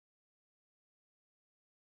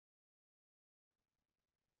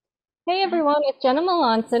Hey everyone, it's Jenna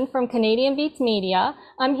Melanson from Canadian Beats Media.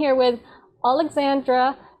 I'm here with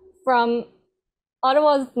Olexandra from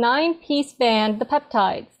Ottawa's nine-piece band, the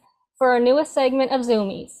Peptides, for our newest segment of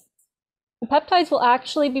Zoomies. The Peptides will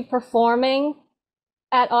actually be performing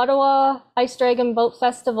at Ottawa Ice Dragon Boat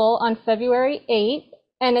Festival on February 8th,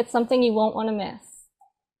 and it's something you won't want to miss.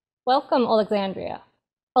 Welcome, Olexandra.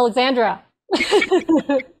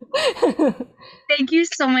 Thank you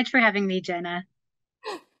so much for having me, Jenna.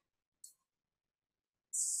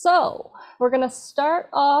 So, we're going to start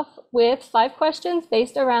off with 5 questions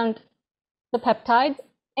based around the peptides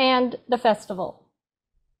and the festival.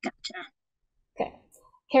 Gotcha. Okay.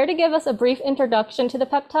 Care to give us a brief introduction to the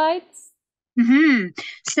peptides?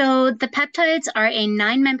 So the Peptides are a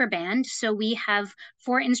 9-member band. So we have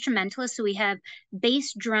 4 instrumentalists. So we have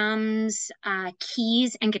bass, drums,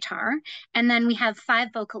 keys, and guitar. And then we have 5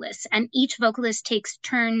 vocalists. And each vocalist takes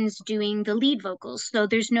turns doing the lead vocals. So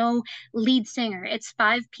there's no lead singer. It's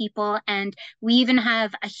 5 people. And we even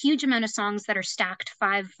have a huge amount of songs that are stacked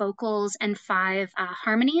 5 vocals and 5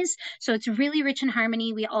 harmonies. So it's really rich in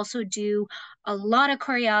harmony. We also do a lot of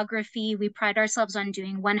choreography. We pride ourselves on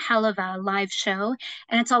doing one hell of a live show,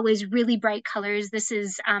 and it's always really bright colors. This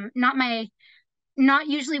is not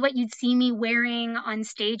usually what you'd see me wearing on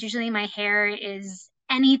stage. Usually my hair is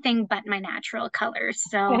anything but my natural colors.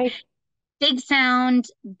 So Okay. big sound,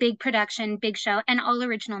 big production, big show, and all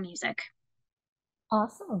original music.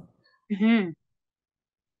 Awesome. Mm-hmm.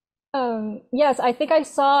 Yes, I think I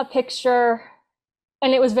saw a picture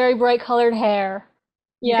and it was very bright colored hair.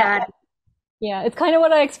 You Yeah, got it. yeah, it's kind of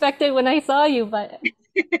what I expected when I saw you, but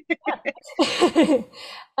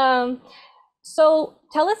um, so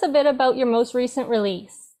tell us a bit about your most recent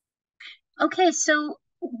release. Okay, so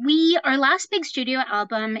our last big studio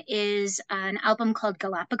album is an album called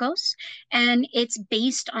Galapagos, and it's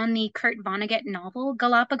based on the Kurt Vonnegut novel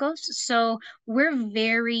Galapagos. So we're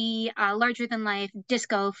very larger than life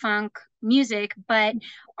disco funk music, but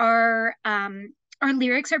our um our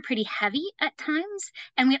lyrics are pretty heavy at times,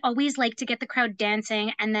 and we always like to get the crowd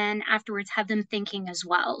dancing and then afterwards have them thinking as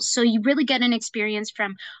well. So you really get an experience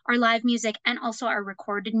from our live music and also our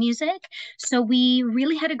recorded music. So we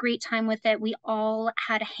really had a great time with it. We all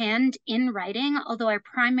had a hand in writing, although our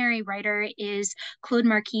primary writer is Claude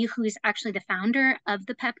Marquis, who is actually the founder of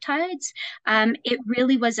the Peptides. It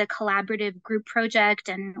really was a collaborative group project,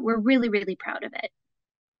 and we're really, really proud of it.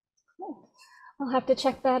 Cool. I'll have to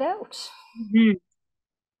check that out. Mhm.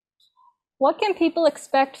 What can people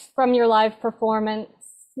expect from your live performance?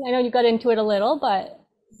 I know you got into it a little, but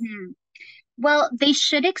Mhm. Well, they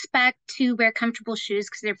should expect to wear comfortable shoes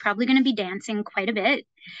because they're probably going to be dancing quite a bit.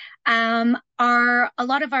 Our a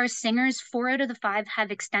lot of our singers, 4 out of the 5, have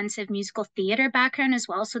extensive musical theater background as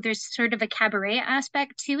well. So there's sort of a cabaret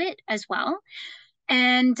aspect to it as well.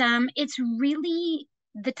 And it's really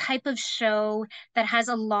the type of show that has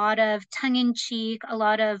a lot of tongue in cheek, a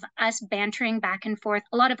lot of us bantering back and forth,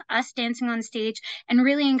 a lot of us dancing on stage, and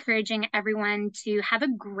really encouraging everyone to have a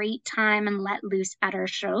great time and let loose at our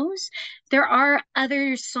shows. There are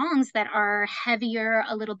other songs that are heavier,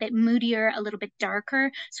 a little bit moodier, a little bit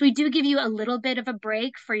darker. So we do give you a little bit of a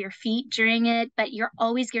break for your feet during it, but you're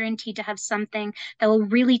always guaranteed to have something that will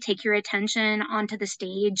really take your attention onto the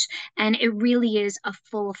stage, and it really is a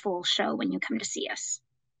full show when you come to see us.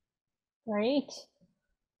 great.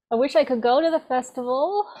 I wish I could go to the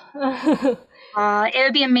festival. It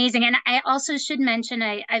would be amazing. And I also should mention,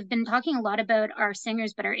 I've been talking a lot about our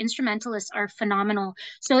singers, but our instrumentalists are phenomenal.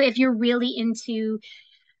 So if you're really into,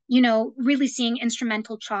 really seeing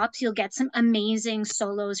instrumental chops, you'll get some amazing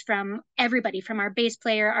solos from everybody, from our bass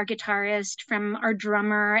player, our guitarist, from our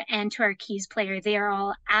drummer, and to our keys player. They are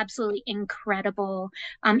all absolutely incredible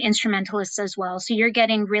instrumentalists as well. So you're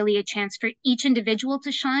getting really a chance for each individual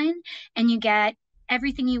to shine, and you get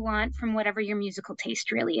everything you want from whatever your musical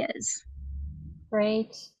taste really is.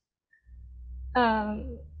 Great.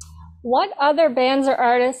 Um, what other bands or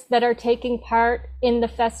artists that are taking part in the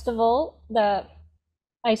festival, the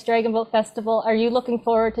Ice Dragon Boat Festival, are you looking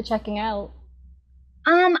forward to checking out?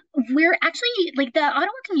 Um, we're actually like the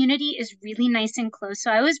Ottawa community is really nice and close.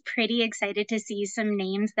 So I was pretty excited to see some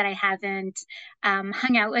names that I haven't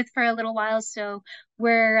hung out with for a little while. So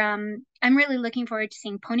I'm really looking forward to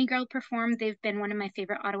seeing Pony Girl perform. They've been one of my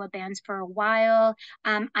favorite Ottawa bands for a while.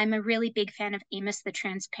 I'm a really big fan of Amos the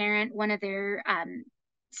Transparent, one of their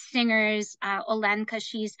singers, Olenka.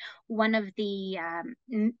 She's one of the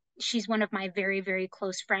she's one of my very, very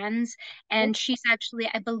close friends. And she's actually,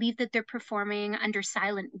 I believe that they're performing under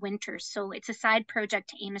Silent Winter. So it's a side project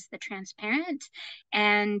to Amos the Transparent.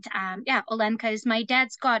 And yeah, Olenka is my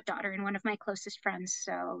dad's goddaughter and one of my closest friends.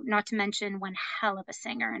 So not to mention one hell of a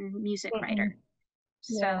singer and music writer. Mhm.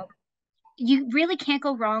 Yeah. So you really can't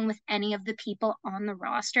go wrong with any of the people on the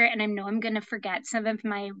roster. And I know I'm going to forget some of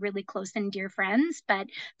my really close and dear friends, but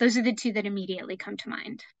those are the two that immediately come to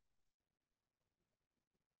mind.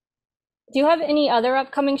 Do you have any other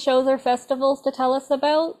upcoming shows or festivals to tell us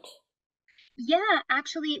about? Yeah,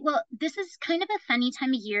 actually, well, this is kind of a funny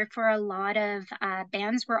time of year for a lot of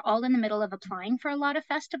bands. We're all in the middle of applying for a lot of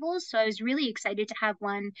festivals. So I was really excited to have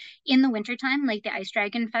one in the wintertime, like the Ice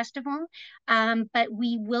Dragon Festival. But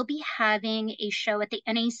we will be having a show at the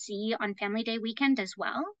NAC on Family Day weekend as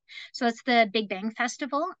well. So that's the Big Bang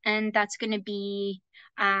Festival, and that's going to be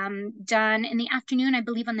done in the afternoon, I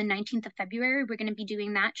believe on the 19th of February. We're going to be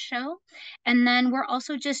doing that show. And then we're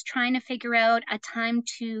also just trying to figure out a time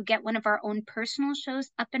to get one of our own personal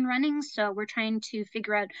shows up and running. So we're trying to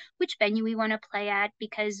figure out which venue we want to play at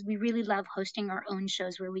because we really love hosting our own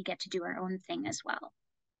shows where we get to do our own thing as well.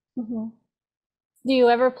 Mhm. Do you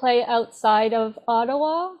ever play outside of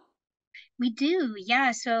Ottawa? We do,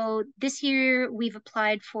 yeah. So this year we've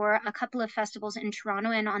applied for a couple of festivals in Toronto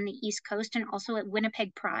and on the East Coast and also at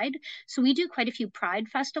Winnipeg Pride. So we do quite a few Pride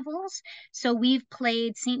festivals. So we've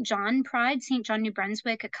played St. John Pride, St. John, New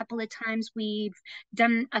Brunswick a couple of times. We've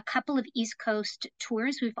done a couple of East Coast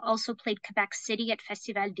tours. We've also played Quebec City at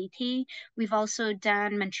Festival d'été. We've also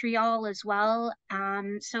done Montreal as well.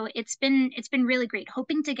 So it's been really great.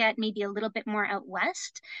 Hoping to get maybe a little bit more out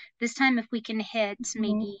west this time if we can hit Mhm.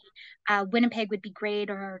 maybe Winnipeg would be great,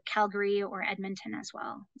 or Calgary or Edmonton as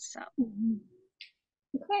well. So Mhm.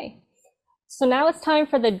 Okay. So now it's time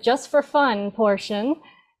for the just for fun portion.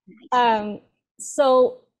 nice.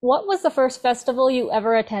 So what was the first festival you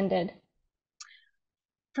ever attended?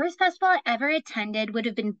 First festival I ever attended would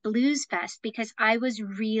have been Blues Fest because I was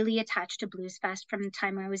really attached to Blues Fest from the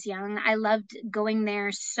time I was young. I loved going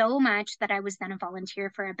there so much that I was then a volunteer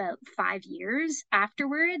for about 5 years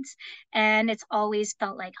afterwards, and it's always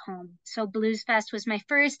felt like home. So Blues Fest was my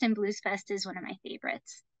first, and Blues Fest is one of my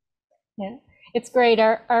favorites. Yeah, it's great.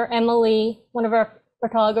 Our Emily, one of our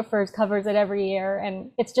photographers, covers it every year,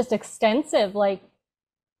 and it's just extensive, like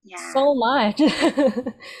Yeah. so much.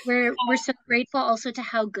 We're so grateful also to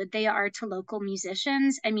how good they are to local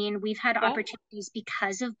musicians. I mean, we've had Yeah. opportunities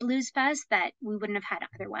because of Blues Fest that we wouldn't have had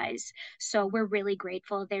otherwise. So we're really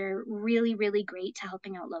grateful. They're really, really great to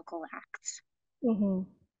helping out local acts. Hmm.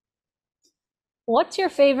 What's your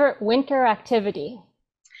favorite winter activity?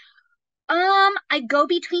 I go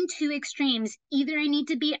between two extremes. Either I need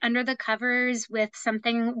to be under the covers with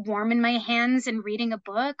something warm in my hands and reading a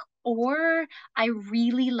book, or I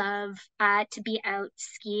really love to be out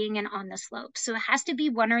skiing and on the slopes. So it has to be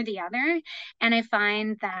one or the other. And I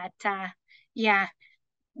find that, yeah,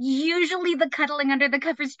 usually the cuddling under the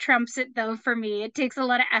covers trumps it, though, for me. It takes a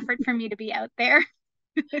lot of effort for me to be out there.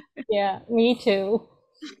 Yeah, me too.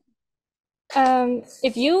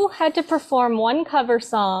 If you had to perform one cover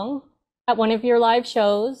song at one of your live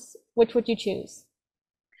shows, which would you choose?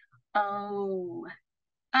 Oh,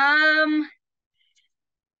 um,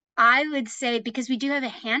 I would say because we do have a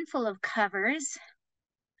handful of covers.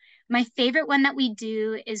 My favorite one that we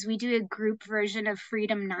do is we do a group version of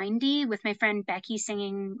Freedom 90 with my friend Becky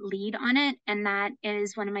singing lead on it. And that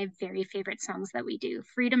is one of my very favorite songs that we do.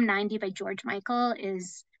 Freedom 90 by George Michael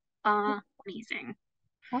is amazing.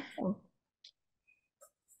 Awesome.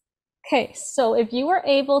 Okay, so if you were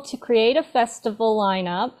able to create a festival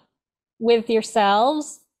lineup with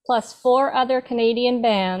yourselves plus four other Canadian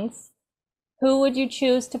bands, who would you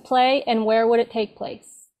choose to play and where would it take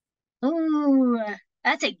place? Ooh,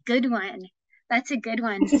 that's a good one. That's a good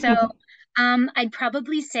one. So, I'd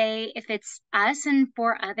probably say if it's us and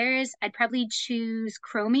four others, I'd probably choose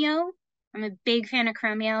Chromeo. I'm a big fan of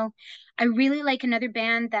Chromeo. I really like another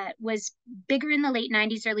band that was bigger in the late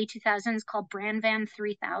 90s, early 2000s called Brand Van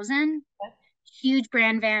 3000. Huge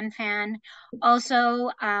Brand Van fan.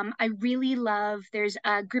 Also, I really love, there's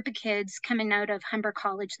a group of kids coming out of Humber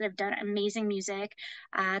College that have done amazing music.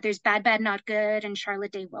 There's Bad Bad Not Good and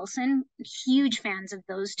Charlotte Day Wilson. Huge fans of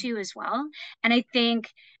those two as well. And I think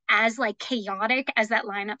as like chaotic as that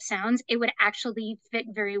lineup sounds, it would actually fit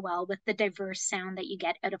very well with the diverse sound that you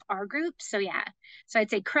get out of our group. So yeah. So I'd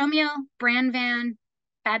say Chromeo, Brand Van,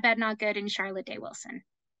 Bad Bad Not Good, and Charlotte Day Wilson.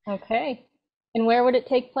 Okay. And where would it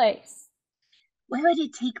take place? Where would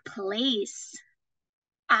it take place?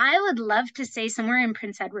 I would love to say somewhere in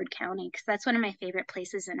Prince Edward County because that's one of my favorite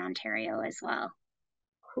places in Ontario as well.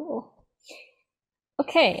 Cool.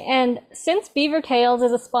 Okay, and since Beaver Tails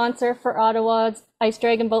is a sponsor for Ottawa's Ice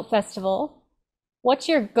Dragon Boat Festival, what's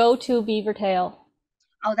your go-to beaver tail?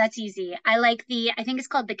 Oh, that's easy. I think it's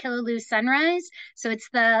called the Killaloo Sunrise. So it's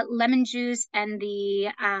the lemon juice and the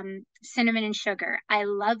cinnamon and sugar. I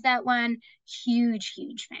love that one. Huge,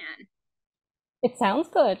 huge fan. It sounds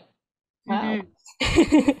good. Wow.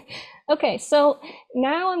 Hmm. Okay, so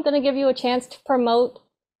now I'm going to give you a chance to promote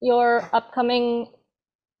your upcoming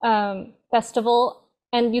festival,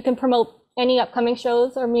 and you can promote any upcoming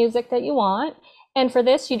shows or music that you want. And for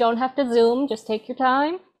this, you don't have to Zoom, just take your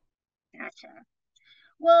time. Gotcha.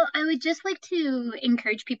 Well, I would just like to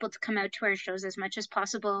encourage people to come out to our shows as much as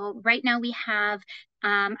possible. Right now, we have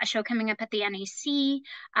a show coming up at the NAC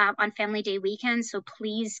on Family Day weekend. So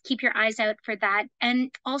please keep your eyes out for that.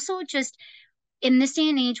 And also, just in this day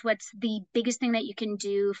and age, what's the biggest thing that you can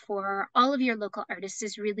do for all of your local artists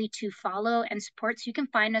is really to follow and support. So you can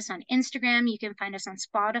find us on Instagram, you can find us on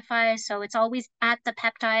Spotify. So it's always at the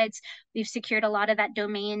Peptides. We've secured a lot of that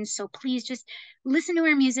domain. So please just listen to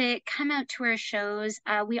our music, come out to our shows.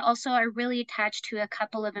 We also are really attached to a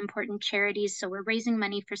couple of important charities. So we're raising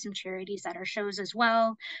money for some charities at our shows as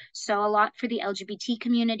well. So a lot for the LGBT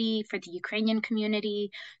community, for the Ukrainian community.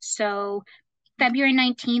 So February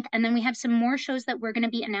 19th. And then we have some more shows that we're going to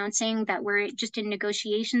be announcing that we're just in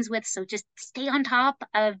negotiations with. So just stay on top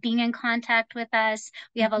of being in contact with us.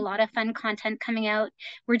 We have a lot of fun content coming out.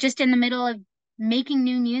 We're just in the middle of making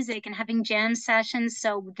new music and having jam sessions.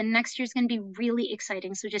 So the next year is going to be really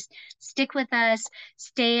exciting. So just stick with us,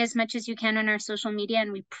 stay as much as you can on our social media,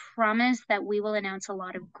 and we promise that we will announce a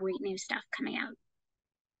lot of great new stuff coming out.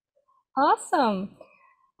 Awesome.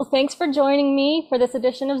 Well, thanks for joining me for this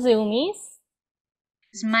edition of Zoomies.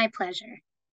 It's my pleasure.